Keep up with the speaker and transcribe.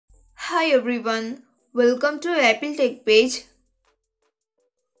Hi everyone, welcome to Apple Tech page.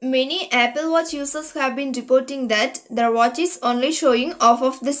 Many Apple Watch users have been reporting that their watch is only showing off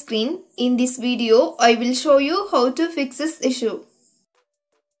of the screen. In this video, I will show you how to fix this issue.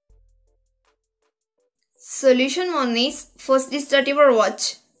 Solution 1 is first restart your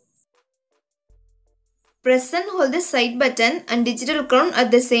watch. Press and hold the side button and digital crown at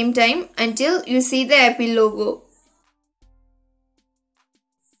the same time until you see the Apple logo.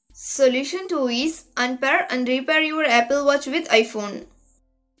 Solution 2 is unpair and repair your Apple Watch with iPhone.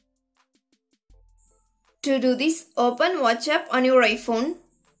 To do this, open Watch app on your iPhone.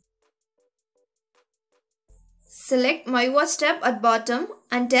 Select My Watch tab at bottom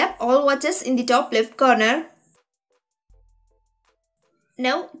and tap All Watches in the top left corner.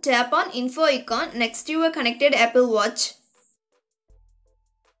 Now tap on Info icon next to your connected Apple Watch.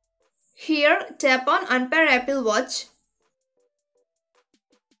 Here tap on Unpair Apple Watch.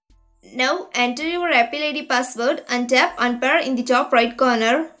 Now enter your Apple ID password and tap Unpair in the top right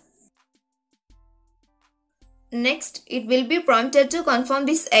corner. Next, it will be prompted to confirm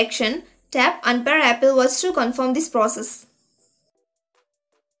this action. Tap Unpair Apple Watch to confirm this process.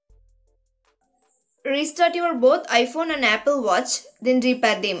 Restart your both iPhone and Apple Watch, then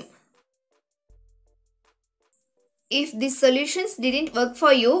repair them. If these solutions didn't work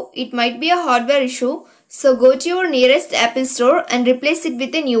for you, it might be a hardware issue, so go to your nearest Apple store and replace it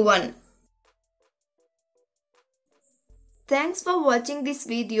with a new one. Thanks for watching this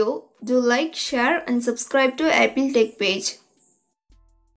video. Do like, share and subscribe to Apple Tech page.